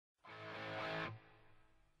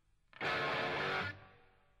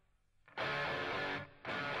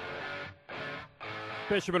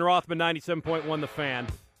Bishop and Rothman, 97.1 The Fan.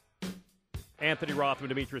 Anthony Rothman,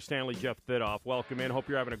 Demetrius Stanley, Jeff Thidoff. Welcome in. Hope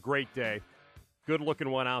you're having a great day. Good-looking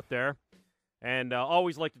one out there. And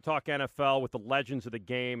always like to talk NFL with the legends of the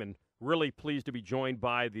game, and really pleased to be joined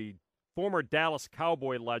by the former Dallas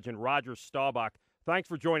Cowboy legend, Roger Staubach. Thanks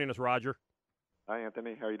for joining us, Roger. Hi,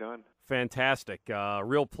 Anthony. How are you doing? Fantastic.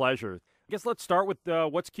 Real pleasure. I guess let's start with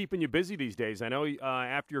what's keeping you busy these days. I know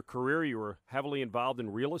after your career you were heavily involved in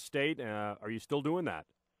real estate. Are you still doing that?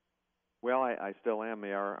 Well, I still am.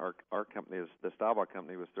 Our company is the Stabauch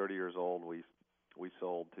company was 30 years old. We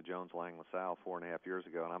sold to Jones Lang LaSalle 4.5 years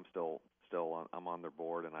ago, and I'm still on their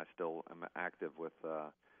board, and I still am active with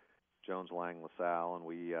Jones Lang LaSalle, and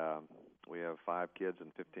we have 5 kids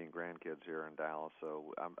and 15 grandkids here in Dallas.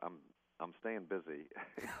 So I'm staying busy.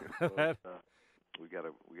 So, we got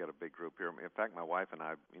a big group here. In fact, my wife and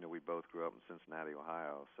I, we both grew up in Cincinnati,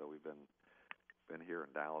 Ohio, so we've been here in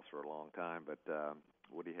Dallas for a long time. But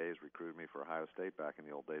Woody Hayes recruited me for Ohio State back in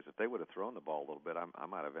the old days. If they would have thrown the ball a little bit, I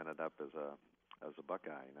might have ended up as a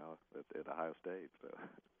Buckeye, at Ohio State. So.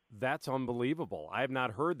 That's unbelievable. I have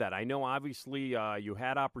not heard that. I know, obviously, you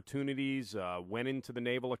had opportunities, went into the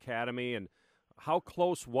Naval Academy, and how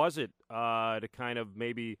close was it to kind of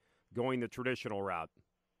maybe going the traditional route?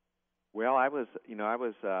 Well, I didn't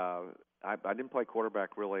play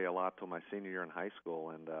quarterback really a lot till my senior year in high school,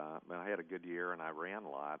 and I had a good year and I ran a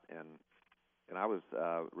lot, and I was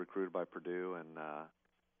recruited by Purdue and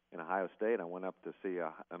in Ohio State. I went up to see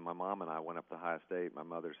and my mom and I went up to Ohio State. My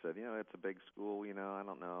mother said, it's a big school, I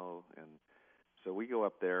don't know, and so we go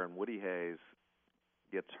up there, and Woody Hayes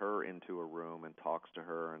gets her into a room and talks to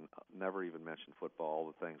her, and never even mentioned football,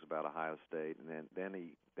 the things about Ohio State, and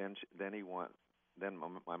then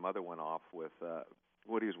my mother went off with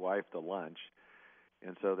Woody's wife to lunch,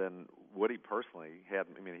 and so then Woody personally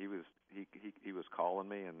he was calling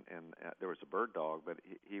me, and there was a bird dog, but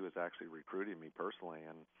he was actually recruiting me personally,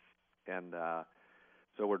 and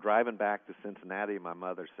so we're driving back to Cincinnati. My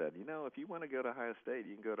mother said, if you want to go to Ohio State,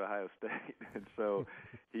 you can go to Ohio State, and so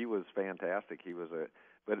he was fantastic.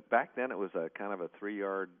 But back then it was a kind of a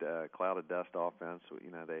 3-yard cloud of dust offense.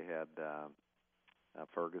 They had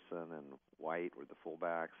Ferguson and White were the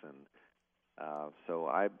fullbacks, and so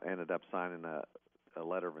I ended up signing a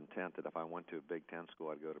letter of intent that if I went to a Big Ten school,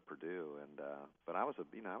 I'd go to Purdue. And but I was a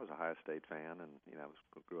Ohio State fan, and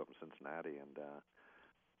grew up in Cincinnati, and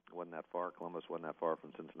wasn't that far. Columbus wasn't that far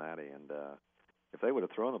from Cincinnati, and if they would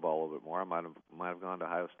have thrown the ball a little bit more, I might have gone to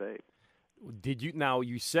Ohio State. Did you? Now,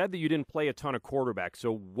 you said that you didn't play a ton of quarterback.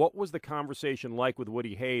 So what was the conversation like with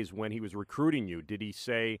Woody Hayes when he was recruiting you? Did he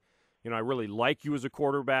say, I really like you as a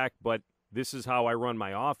quarterback, but this is how I run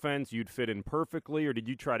my offense, you'd fit in perfectly? Or did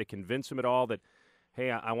you try to convince him at all that,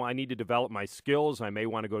 hey, I need to develop my skills, I may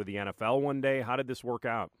want to go to the NFL one day? How did this work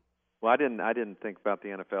out? Well, I didn't think about the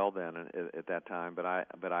NFL then at that time, but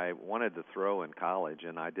I wanted to throw in college,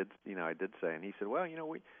 and I did say, and he said, well,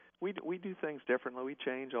 we do things differently, we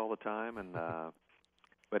change all the time, and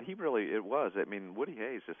but Woody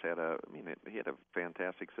Hayes just had he had a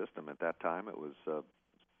fantastic system at that time. It was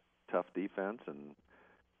tough defense, and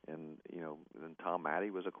Tom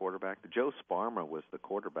Matte was a quarterback. Joe Sparma was the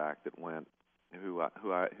quarterback that went, who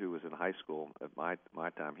was in high school at my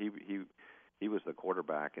time. He was the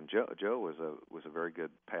quarterback, and Joe was a very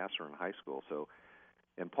good passer in high school. So,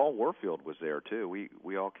 and Paul Warfield was there too. We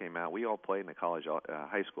all came out. We all played in the college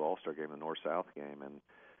high school All-Star game, the North-South game,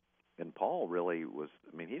 and Paul really was.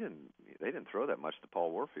 They didn't throw that much to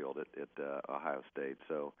Paul Warfield at Ohio State.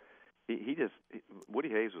 So. Woody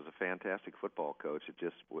Hayes was a fantastic football coach.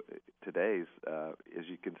 Today's, as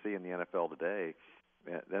you can see in the NFL today,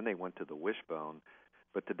 then they went to the wishbone.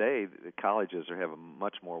 But today, the colleges have a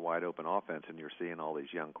much more wide open offense, and you're seeing all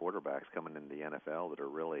these young quarterbacks coming into the NFL that are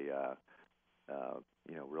really,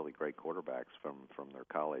 really great quarterbacks from their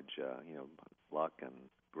college. Luck and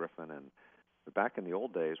Griffin, but back in the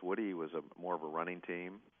old days, Woody was more of a running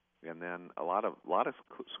team. And then a lot of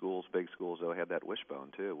schools, big schools, though, had that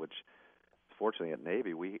wishbone too. Which, fortunately, at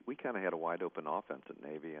Navy, we kind of had a wide open offense at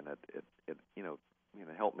Navy, and it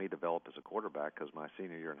helped me develop as a quarterback because my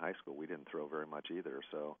senior year in high school we didn't throw very much either.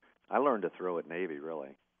 So I learned to throw at Navy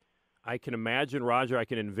really. I can imagine, Roger. I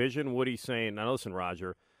can envision Woody saying, "Now listen,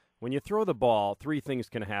 Roger, when you throw the ball, 3 things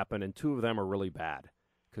can happen, and 2 of them are really bad."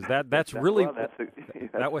 Because that's really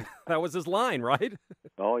that was his line, right?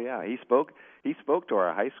 Oh yeah, he spoke to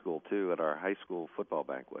our high school too at our high school football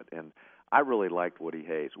banquet, and I really liked Woody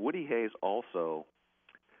Hayes. Woody Hayes also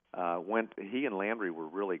he and Landry were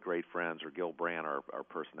really great friends, or Gil Brandt, our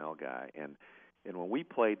personnel guy, and when we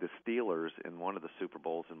played the Steelers in one of the Super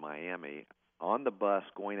Bowls in Miami, on the bus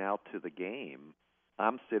going out to the game,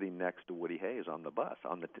 I'm sitting next to Woody Hayes on the bus.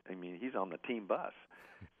 He's on the team bus.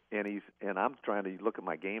 And I'm trying to look at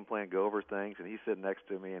my game plan, go over things, and he's sitting next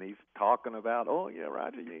to me, and he's talking about, oh yeah,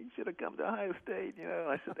 Roger, you should have come to Ohio State.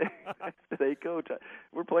 I said, hey coach,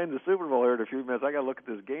 we're playing the Super Bowl here in a few minutes. I got to look at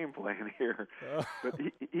this game plan here. But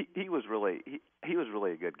he was really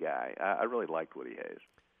a good guy. I really liked Woody Hayes.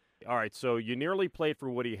 All right, so you nearly played for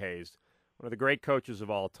Woody Hayes, one of the great coaches of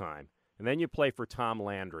all time, and then you play for Tom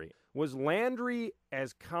Landry. Was Landry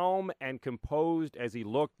as calm and composed as he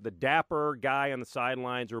looked, the dapper guy on the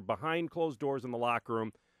sidelines or behind closed doors in the locker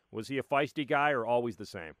room? Was he a feisty guy or always the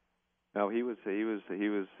same? No, he was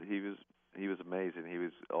amazing. He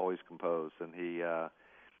was always composed, and he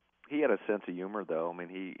had a sense of humor, though. I mean,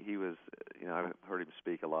 he was, I've heard him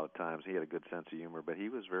speak a lot of times. He had a good sense of humor, but he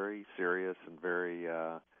was very serious and very.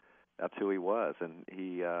 That's who he was, and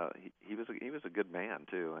he was a good man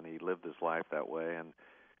too, and he lived his life that way.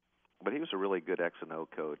 But he was a really good X and O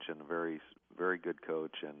coach and a very, very good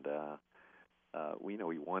coach, and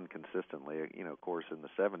we won consistently. Of course, in the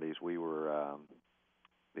 '70s we were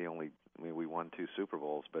we won 2 Super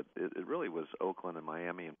Bowls, but it really was Oakland and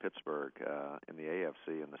Miami and Pittsburgh in the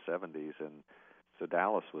AFC in the '70s, and so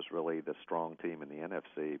Dallas was really the strong team in the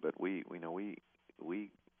NFC. But we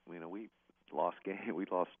lost game. We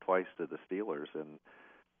lost twice to the Steelers, and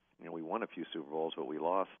we won a few Super Bowls, but we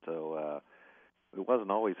lost. So it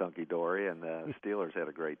wasn't always hunky dory, and the Steelers had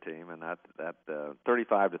a great team. And that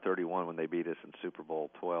 35-31 when they beat us in Super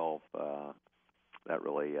Bowl 12, or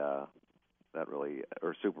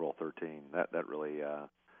Super Bowl 13, that really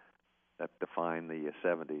defined the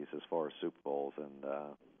 '70s as far as Super Bowls. And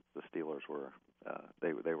the Steelers were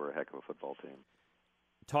they were a heck of a football team.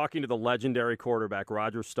 Talking to the legendary quarterback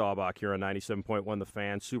Roger Staubach here on 97.1 The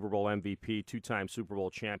Fan, Super Bowl MVP, 2-time Super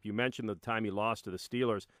Bowl champ. You mentioned the time you lost to the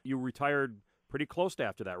Steelers. You retired pretty close to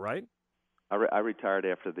after that, right? I retired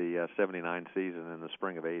after the '79 season in the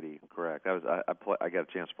spring of '80. Correct. I got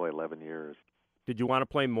a chance to play 11 years. Did you want to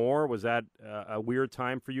play more? Was that a weird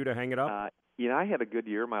time for you to hang it up? I had a good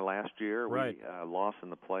year my last year. Right. We lost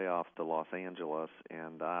in the playoffs to Los Angeles,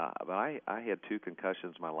 and but I had 2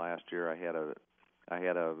 concussions my last year. I had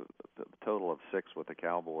a total of 6 with the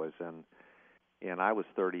Cowboys, and I was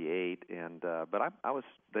 38, but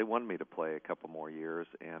they wanted me to play a couple more years,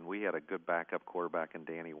 and we had a good backup quarterback in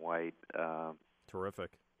Danny White.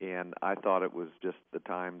 Terrific. And I thought it was just the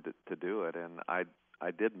time to do it, and I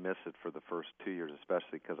did miss it for the first 2 years,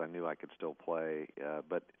 especially because I knew I could still play,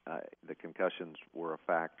 but the concussions were a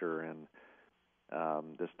factor, and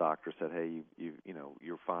this doctor said, hey,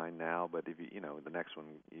 you're fine now, but if the next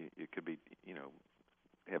one you could be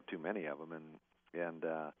have too many of them, and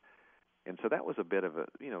so that was a bit of a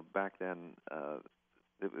back then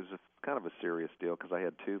it was kind of a serious deal because I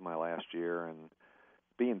had 2 my last year, and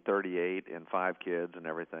being 38 and 5 kids and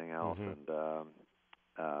everything else, and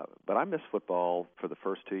but I missed football for the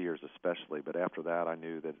first 2 years especially, but after that I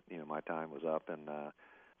knew that my time was up, and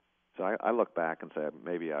so I look back and say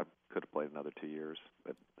maybe I could have played another 2 years,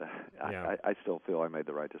 but I still feel I made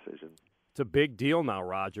the right decision. It's a big deal now,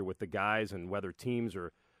 Roger, with the guys and whether teams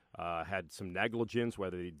are had some negligence,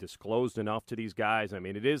 whether they disclosed enough to these guys. I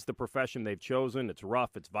mean, it is the profession they've chosen. It's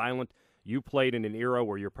rough. It's violent. You played in an era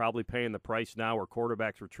where you're probably paying the price now where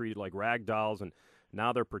quarterbacks were treated like rag dolls, and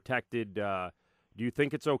now they're protected. Do you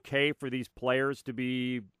think it's okay for these players to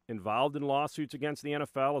be involved in lawsuits against the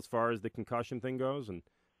NFL as far as the concussion thing goes? And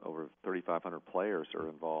over 3,500 players are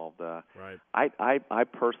involved. Right. I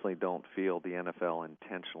personally don't feel the NFL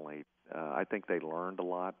intentionally. I think they learned a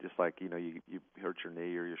lot. Just like you hurt your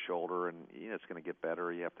knee or your shoulder, and it's going to get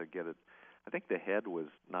better. You have to get it. I think the head was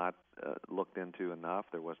not looked into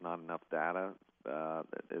enough. There was not enough data.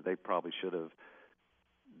 They probably should have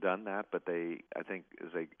done that, but I think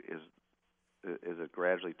as it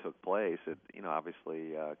gradually took place,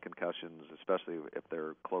 obviously concussions, especially if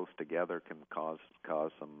they're close together, can cause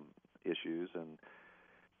some issues. And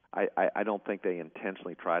I don't think they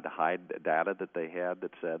intentionally tried to hide the data that they had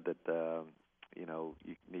that said that you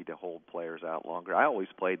need to hold players out longer. I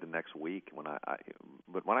always played the next week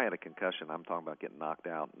but when I had a concussion, I'm talking about getting knocked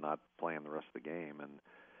out and not playing the rest of the game.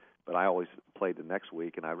 But I always played the next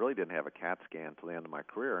week, and I really didn't have a CAT scan until the end of my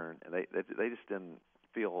career, and they just didn't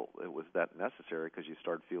feel it was that necessary because you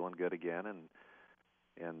start feeling good again,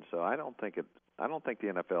 and so I don't think the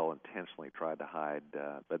NFL intentionally tried to hide,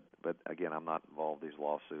 but again, I'm not involved in these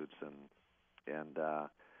lawsuits, and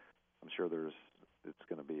I'm sure it's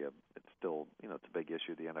going to be it's still it's a big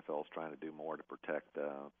issue. The NFL is trying to do more to protect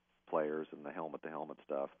players and the helmet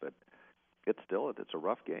stuff, but it's a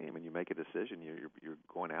rough game, and you make a decision. You're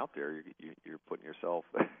going out there. You're putting yourself.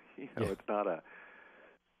 It's not a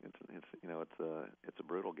it's a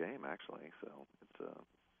brutal game actually. So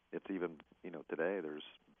it's even today there's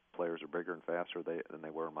players are bigger and faster than they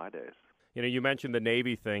were in my days. You mentioned the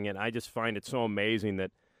Navy thing, and I just find it so amazing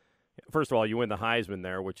that, first of all, you win the Heisman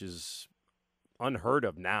there, which is unheard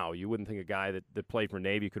of now. You wouldn't think a guy that played for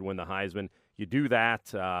Navy could win the Heisman. You do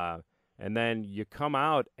that, and then you come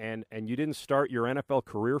out, and you didn't start your NFL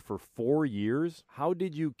career for 4 years. How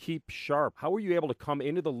did you keep sharp? How were you able to come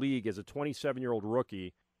into the league as a 27-year-old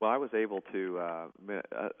rookie? Well, I was able to. I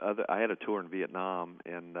had a tour in Vietnam,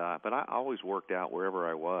 but I always worked out wherever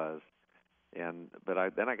I was. Then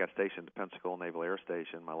I got stationed at Pensacola Naval Air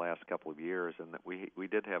Station my last couple of years, and we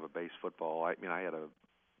did have a base football. I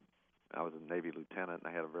was a Navy lieutenant,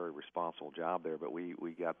 and I had a very responsible job there. But we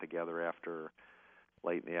got together after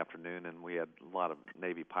late in the afternoon, and we had a lot of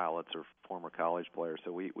Navy pilots or former college players.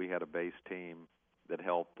 So we had a base team that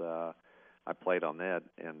helped. I played on that,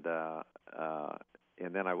 and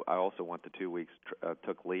then I also went to 2 weeks,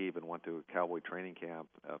 took leave and went to a Cowboy training camp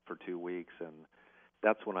for 2 weeks, and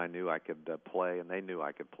that's when I knew I could play, and they knew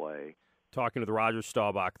I could play. Talking with Roger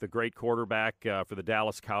Staubach, the great quarterback for the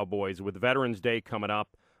Dallas Cowboys. With Veterans Day coming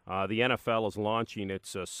up, the NFL is launching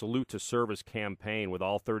its Salute to Service campaign with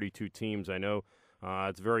all 32 teams. I know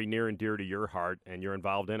it's very near and dear to your heart, and you're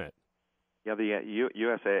involved in it. Yeah, the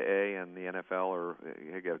USAA and the NFL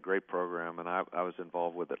they got a great program, and I was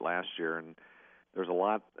involved with it last year, and there's a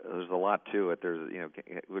lot to it. There's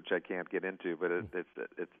which I can't get into, but there's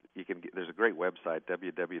a great website,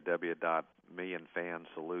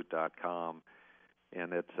 www.meandfansalute.com,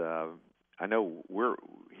 and it's I know we're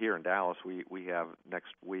here in Dallas. We have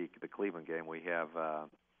next week the Cleveland game. We have a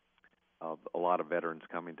lot of veterans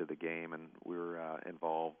coming to the game, and we're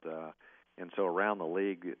involved. And so around the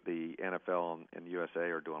league, the NFL and USA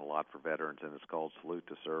are doing a lot for veterans, and it's called Salute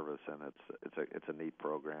to Service, and it's a neat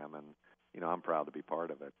program, and I'm proud to be part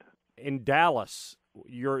of it. In Dallas,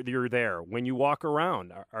 you're there. When you walk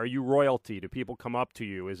around, are you royalty? Do people come up to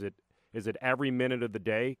you? Is it every minute of the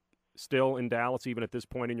day still in Dallas, even at this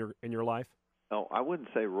point in your life? No, I wouldn't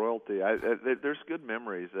say royalty. There's good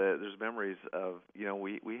memories. There's memories of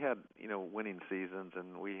we had winning seasons,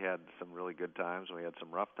 and we had some really good times, and we had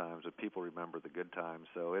some rough times, but people remember the good times.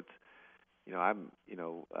 So it's I'm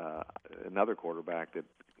another quarterback that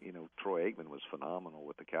Troy Aikman was phenomenal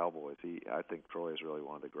with the Cowboys. I think Troy is really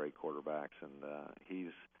one of the great quarterbacks, and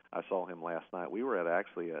I saw him last night. We were at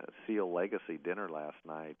actually a SEAL Legacy dinner last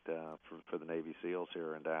night for the Navy SEALs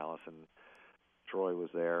here in Dallas, and Troy was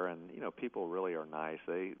there, and people really are nice.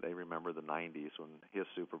 They remember the '90s when his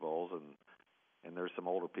Super Bowls, and there's some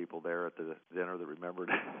older people there at the dinner that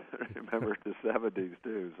remembered the '70s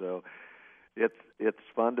too. So it's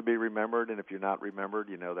fun to be remembered, and if you're not remembered,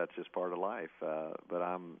 that's just part of life. But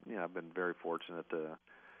I've been very fortunate to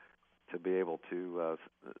be able to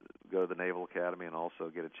go to the Naval Academy and also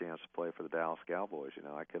get a chance to play for the Dallas Cowboys.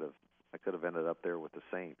 I could have ended up there with the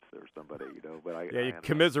Saints or somebody, but you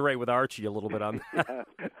commiserate with Archie a little bit on that.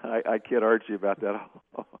 I kid Archie about that.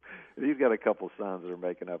 He's got a couple sons that are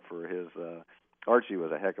making up for his. Archie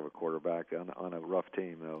was a heck of a quarterback on a rough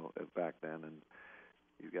team though back then, and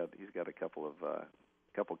he's got a couple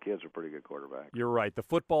kids are pretty good quarterbacks. You're right. The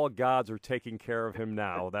football gods are taking care of him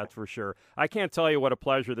now, that's for sure. I can't tell you what a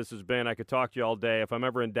pleasure this has been. I could talk to you all day. If I'm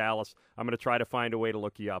ever in Dallas, I'm going to try to find a way to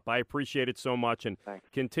look you up. I appreciate it so much, and Thanks.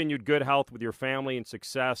 Continued good health with your family and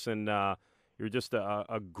success, and you're just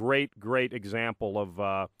a great, great example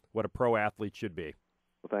of what a pro athlete should be.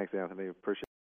 Well, thanks, Anthony. Appreciate it.